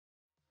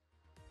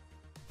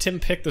Tim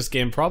picked this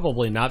game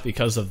probably not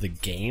because of the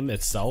game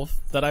itself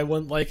that I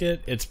wouldn't like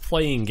it. It's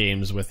playing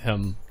games with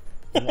him.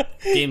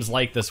 Games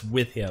like this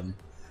with him.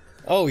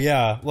 Oh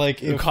yeah,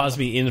 like it caused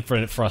me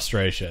infinite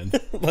frustration.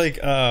 Like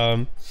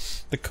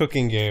the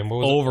cooking game.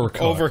 What was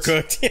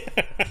Overcooked. It?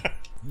 Overcooked. Yeah.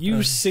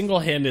 You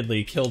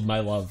single-handedly killed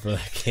my love for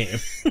that game.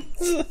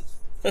 Do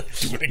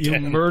it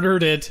again. You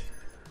murdered it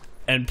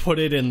and put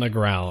it in the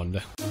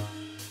ground.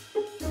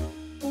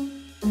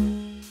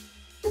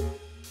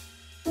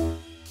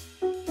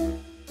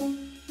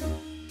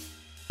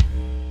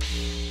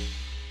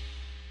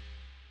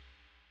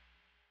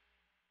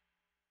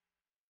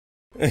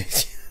 How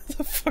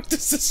the fuck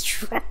does this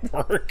truck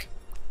work?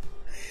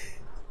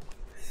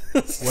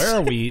 Where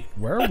are we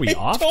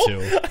off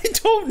to? I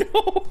don't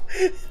know.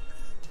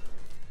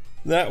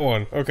 That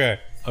one. Okay.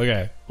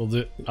 Okay, we'll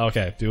do.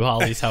 Okay, do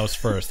Holly's house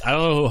first. I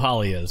don't know who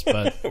Holly is,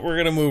 but we're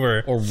gonna move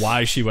her, or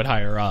why she would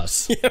hire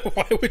us. Yeah,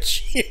 why would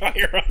she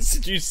hire us?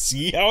 Did you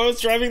see how I was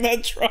driving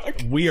that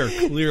truck? We are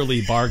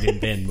clearly bargain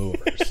bin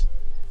movers.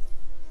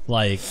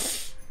 Like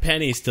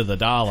pennies to the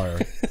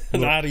dollar.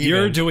 Not even.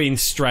 You're doing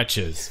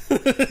stretches.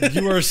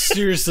 You are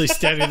seriously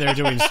standing there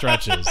doing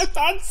stretches. I'm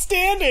not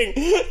standing.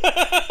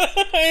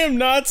 I am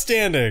not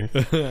standing.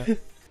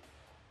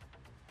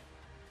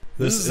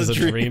 This is a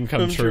dream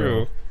come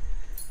true.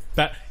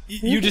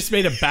 You just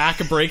made a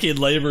back-breaking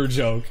labor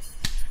joke,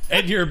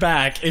 and your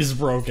back is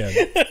broken.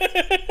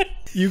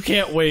 You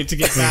can't wait to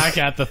get back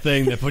at the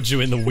thing that put you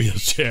in the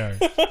wheelchair.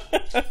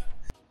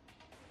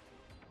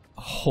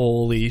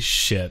 Holy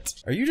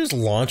shit. Are you just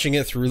launching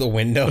it through the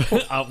window?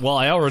 Well,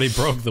 I already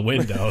broke the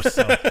window,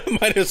 so...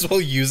 Might as well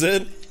use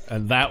it.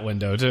 And that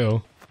window,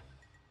 too.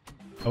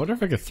 I wonder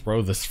if I could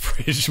throw this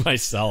fridge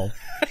myself.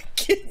 I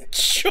can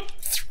jump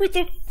through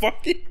the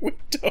fucking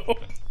window.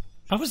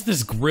 How is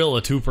this grill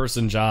a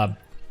two-person job?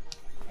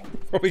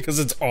 Probably because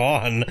it's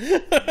on.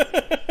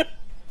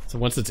 So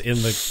once it's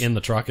in the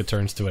truck, it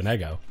turns to an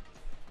Eggo.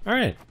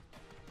 Alright.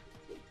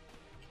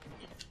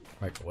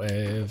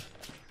 Microwave.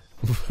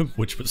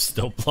 Which was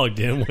still plugged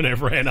in when I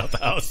ran out the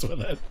house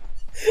with it.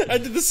 I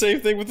did the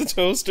same thing with the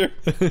toaster.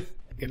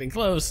 Getting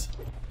close.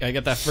 Gotta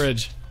get that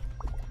fridge.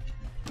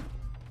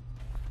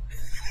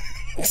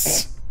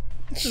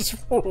 Just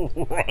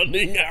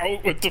running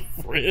out with the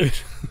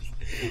fridge.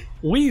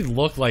 We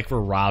look like we're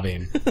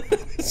robbing.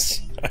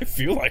 I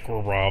feel like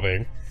we're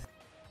robbing.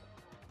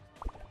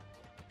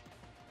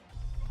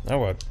 Now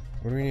what?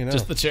 What do we need now?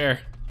 Just the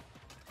chair.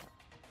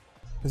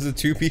 Is it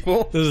two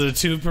people? This is a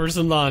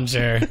two-person lawn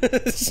chair.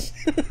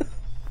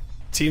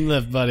 Team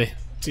lift, buddy.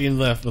 Team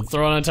lift. We'll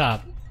throw it on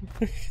top.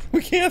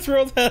 We can't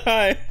throw that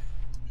high.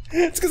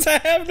 It's because I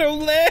have no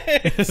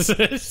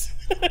legs.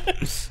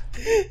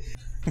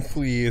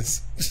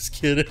 Please,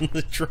 just get in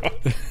the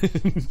truck.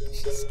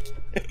 Just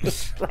get in the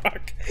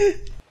truck.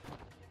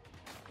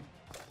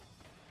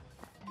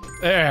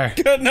 There.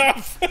 Good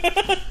enough.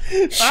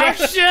 Shut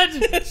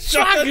shit!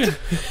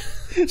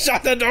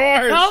 Shut the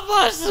door. Help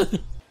us!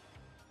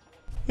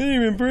 I didn't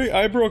even break.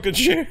 I broke a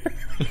chair.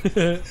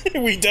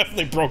 We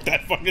definitely broke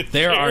that fucking chair.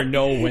 There are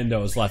no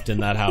windows left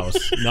in that house.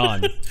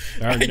 None.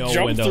 There are no windows.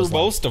 I jumped through left.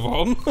 most of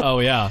them. Oh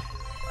yeah.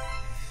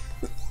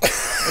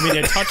 I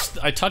mean,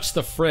 I touched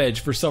the fridge.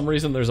 For some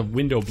reason, there's a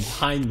window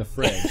behind the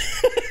fridge.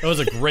 That was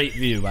a great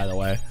view, by the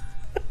way.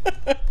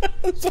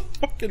 There's a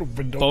fucking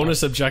window.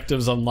 Bonus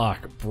objectives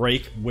unlock.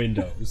 Break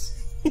windows.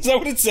 Is that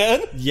what it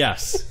said?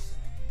 Yes.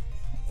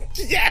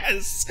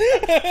 Yes!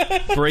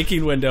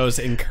 Breaking windows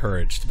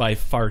encouraged by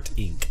F.A.R.T.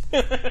 Inc.